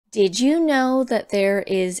Did you know that there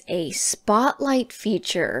is a spotlight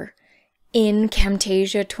feature in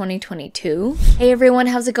Camtasia 2022? Hey everyone,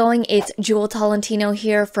 how's it going? It's Jewel Tolentino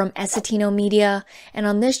here from Essetinomedia, and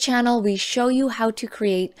on this channel we show you how to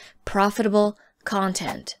create profitable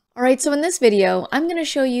content. Alright, so in this video, I'm going to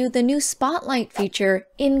show you the new spotlight feature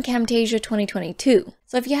in Camtasia 2022.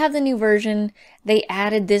 So if you have the new version, they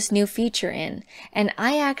added this new feature in, and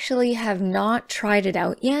I actually have not tried it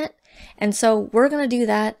out yet. And so we're going to do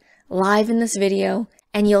that live in this video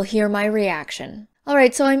and you'll hear my reaction.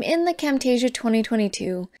 Alright, so I'm in the Camtasia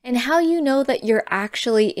 2022, and how you know that you're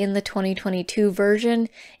actually in the 2022 version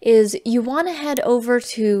is you want to head over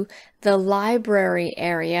to the library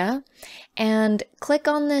area and click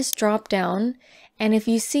on this drop down, and if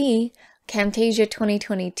you see Camtasia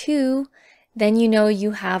 2022, then you know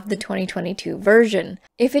you have the 2022 version.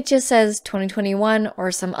 If it just says 2021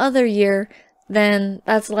 or some other year, then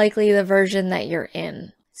that's likely the version that you're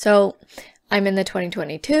in. So I'm in the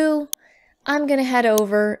 2022. I'm going to head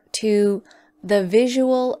over to the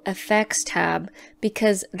visual effects tab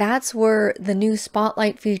because that's where the new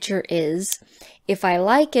spotlight feature is. If I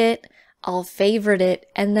like it, I'll favorite it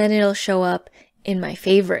and then it'll show up in my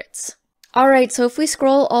favorites. Alright, so if we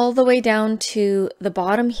scroll all the way down to the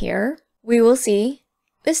bottom here, we will see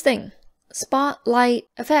this thing. Spotlight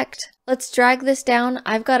effect. Let's drag this down.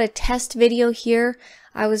 I've got a test video here.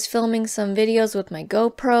 I was filming some videos with my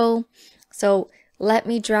GoPro. So let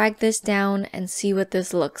me drag this down and see what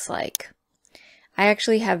this looks like. I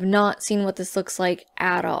actually have not seen what this looks like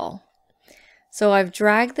at all. So I've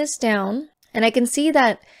dragged this down and I can see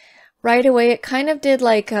that right away it kind of did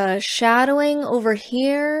like a shadowing over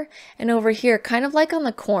here and over here, kind of like on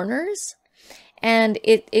the corners. And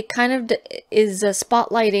it kind of is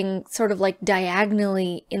spotlighting sort of like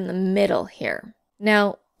diagonally in the middle here.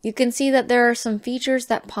 Now, you can see that there are some features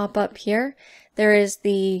that pop up here. There is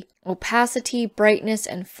the opacity, brightness,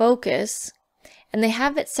 and focus, and they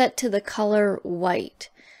have it set to the color white.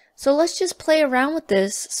 So let's just play around with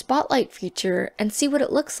this spotlight feature and see what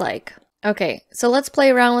it looks like. Okay, so let's play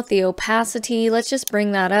around with the opacity. Let's just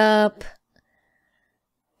bring that up.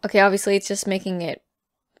 Okay, obviously it's just making it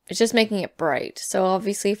bright. So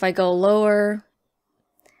obviously if I go lower,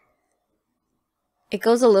 it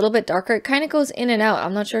goes a little bit darker. It kind of goes in and out.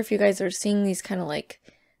 I'm not sure if you guys are seeing these kind of like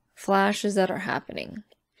flashes that are happening.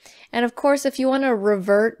 And of course, if you want to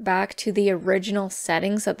revert back to the original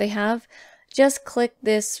settings that they have, just click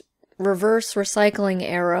this reverse recycling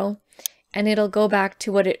arrow and it'll go back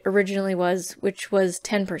to what it originally was, which was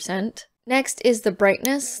 10%. Next is the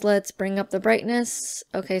brightness. Let's bring up the brightness.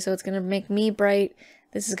 Okay, so it's going to make me bright.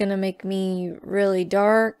 This is going to make me really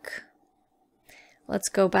dark. Let's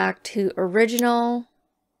go back to original.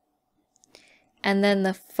 And then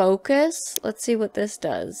the focus. Let's see what this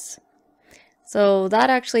does. So that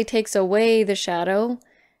actually takes away the shadow.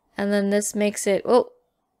 And then this makes it, oh,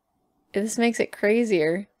 this makes it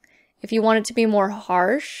crazier. If you want it to be more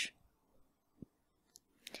harsh,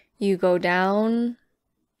 you go down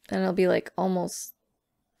and it'll be like almost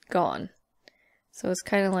gone. So it's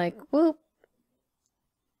kind of like, whoop.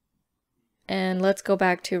 And let's go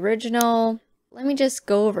back to original. Let me just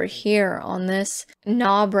go over here on this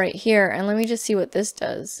knob right here and let me just see what this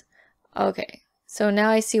does. Okay, so now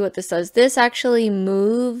I see what this does. This actually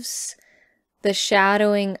moves the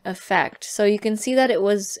shadowing effect. So you can see that it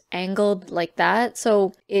was angled like that.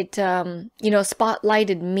 So it, you know,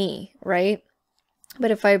 spotlighted me, right?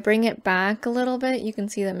 But if I bring it back a little bit, you can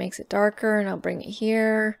see that makes it darker, and I'll bring it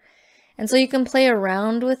here. And so you can play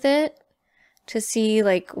around with it to see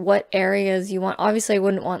like what areas you want. Obviously I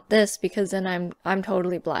wouldn't want this because then I'm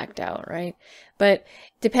totally blacked out, right? But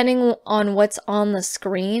depending on what's on the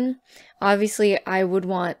screen, obviously I would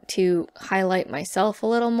want to highlight myself a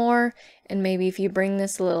little more, and maybe if you bring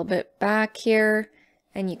this a little bit back here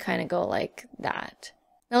and you kind of go like that.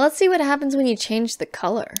 Now let's see what happens when you change the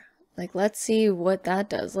color. Like, let's see what that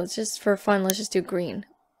does. Let's just, for fun, let's just do green.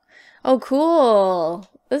 Oh, cool.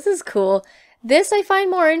 This is cool. This I find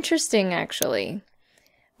more interesting, actually.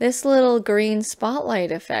 This little green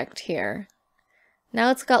spotlight effect here.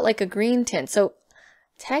 Now it's got like a green tint. So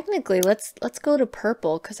technically, let's go to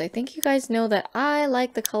purple, because I think you guys know that I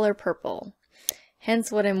like the color purple.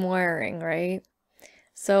 Hence what I'm wearing, right?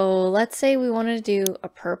 So let's say we wanted to do a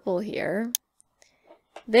purple here.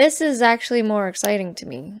 This is actually more exciting to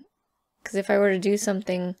me, because if I were to do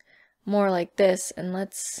something more like this, and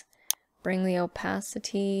let's bring the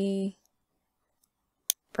opacity,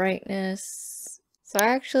 brightness. So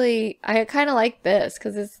I kind of like this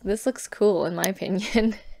because this looks cool in my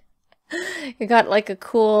opinion. It got like a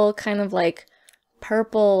cool kind of like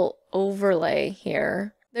purple overlay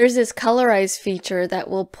here. There's this colorize feature that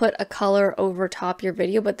will put a color over top your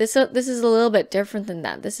video, but this is a little bit different than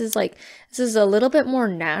that. This is a little bit more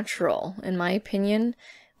natural, in my opinion,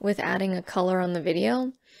 with adding a color on the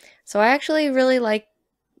video. So I actually really like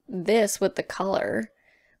this with the color,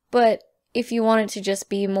 but if you want it to just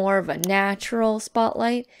be more of a natural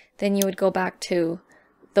spotlight, then you would go back to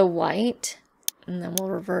the white, and then we'll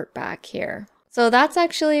revert back here. So that's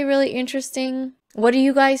actually really interesting. What do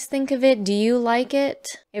you guys think of it? Do you like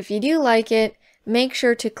it? If you do like it, make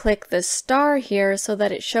sure to click the star here so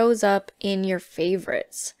that it shows up in your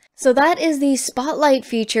favorites. So that is the spotlight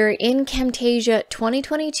feature in Camtasia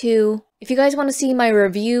 2022. If you guys want to see my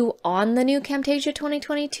review on the new Camtasia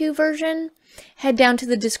 2022 version, head down to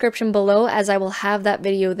the description below as I will have that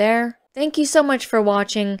video there. Thank you so much for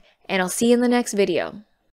watching, and I'll see you in the next video.